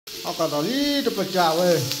Aka tali tu pecah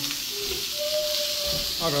weh.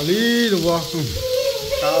 Aka tali tu buah.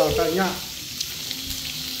 Kau tanya.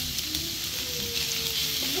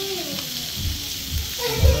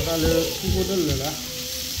 Kalau cukup dulu lah.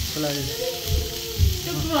 Selai.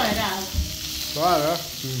 Cukup dah. Soal lah.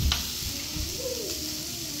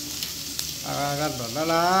 Kan dah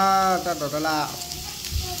lah, kan dah lah.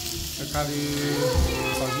 Sekali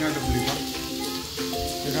tahunnya ada beli mah.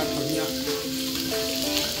 Sekali tahunnya.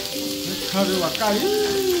 Sekali wakali.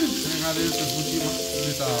 Sekali terpuji mah.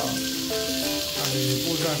 Kita kali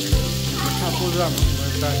program ni. Kita program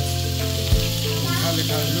kita. Kali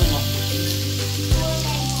ni mah.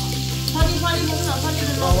 Pali mula, pali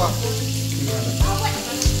mula. Bawah.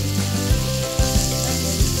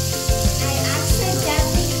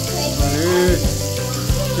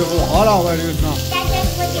 Chứ không khó đâu vậy đi nào.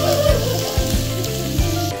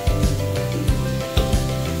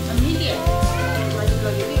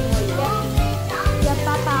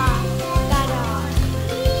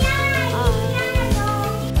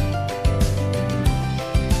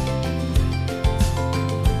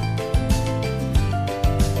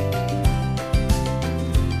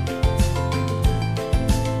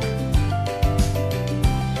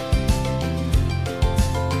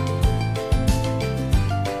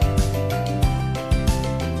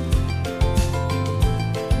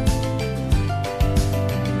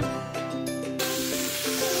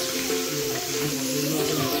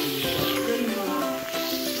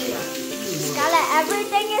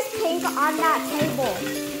 Everything is pink on that table.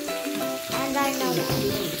 And I know that.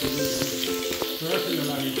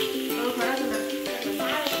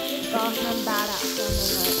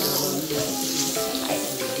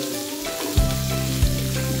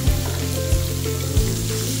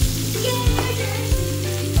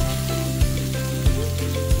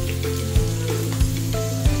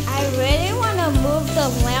 I really want to move the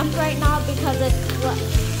lamp right now because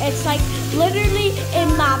it's like literally in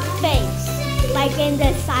my face. Like in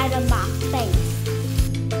the side of my face.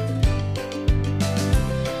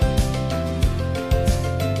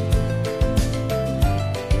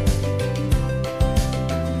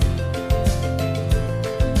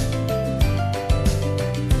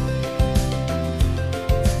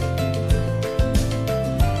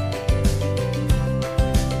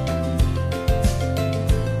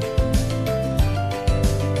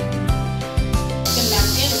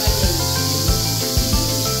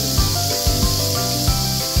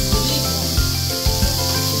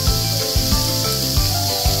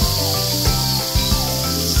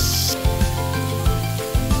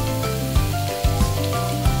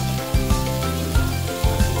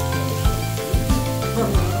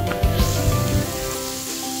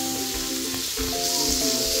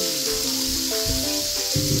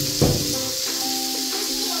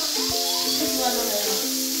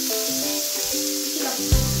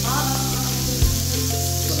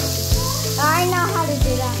 I know how to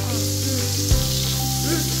do that.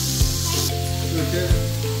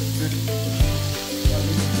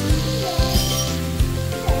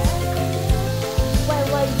 Wait,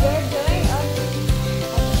 what you're doing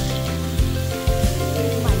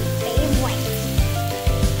is my favorite.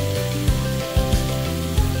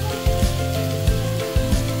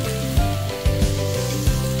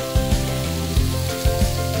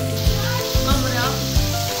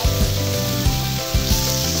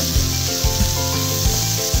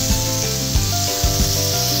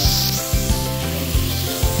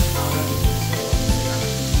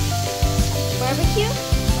 Barbecue?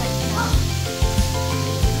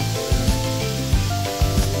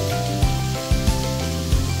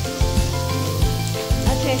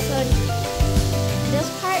 Okay, so this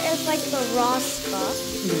part is like the raw stuff.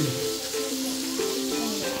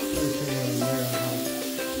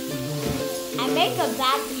 I make a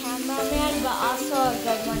bad cameraman, but also a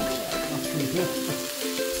good one too.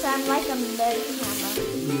 So I'm like a mid-camera.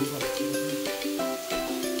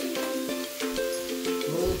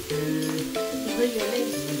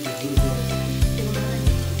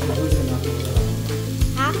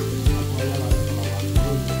 Huh?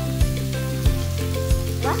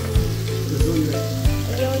 What?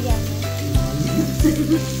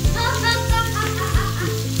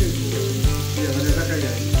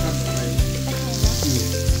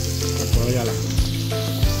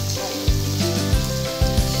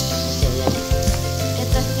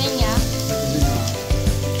 Esta seña.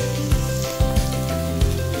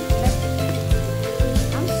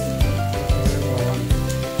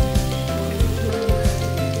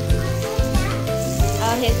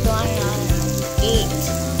 He's going on 8.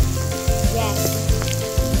 Yes.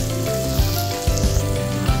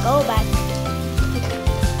 Go back.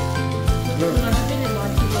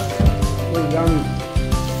 Yum.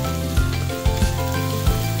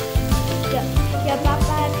 Your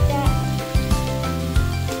papa,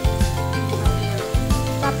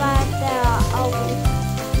 always.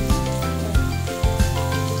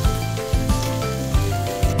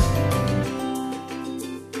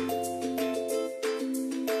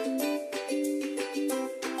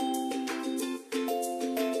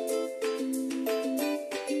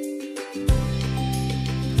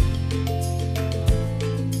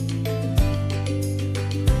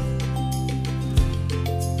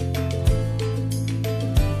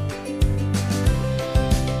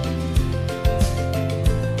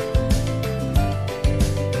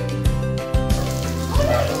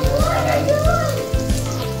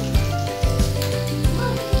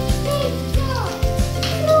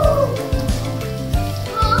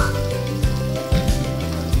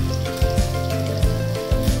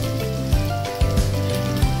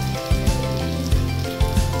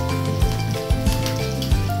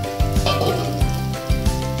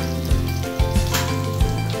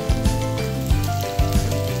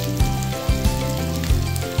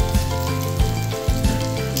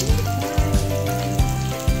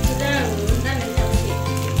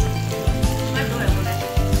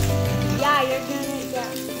 Yeah, you're gonna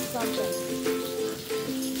get something.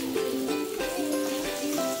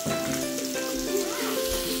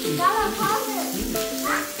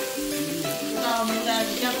 Kalau minta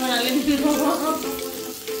dia kenalin dulu.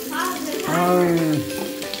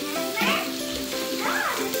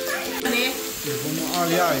 Nih, Kamu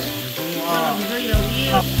alia ya. Kamu kalau bisa ya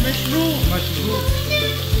mushroom. mushroom.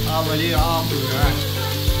 Beli aku ya.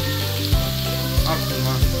 Aku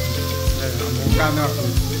mah. Bukan aku.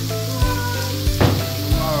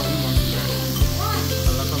 Aku mah.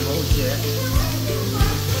 Kalau kamu mau je.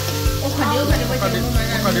 Oh, kadang baca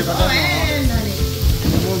mana? Oh, enak nih.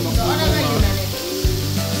 Orang lagi mana?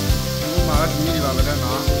 Kamu malah ini di bawah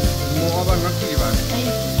sana. Mau apa nak di bawah?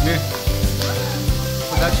 Nih.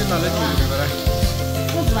 Dah cina lagi di bawah.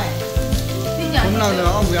 Không phải. Hôm nào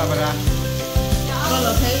nữa ông gặp ra.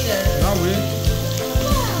 Kalau thấy là Nó quý.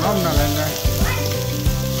 Nó hôm nào lên đây.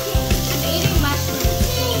 Eating mushrooms.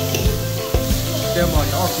 Kêu mọi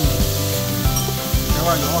nhỏ kì. Kêu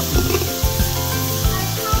mọi nhỏ kì.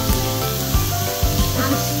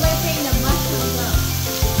 I'm slipping the mushrooms up.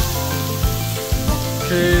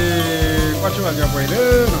 Thì qua chỗ là quầy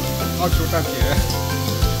nữa. Ở chỗ ta kìa.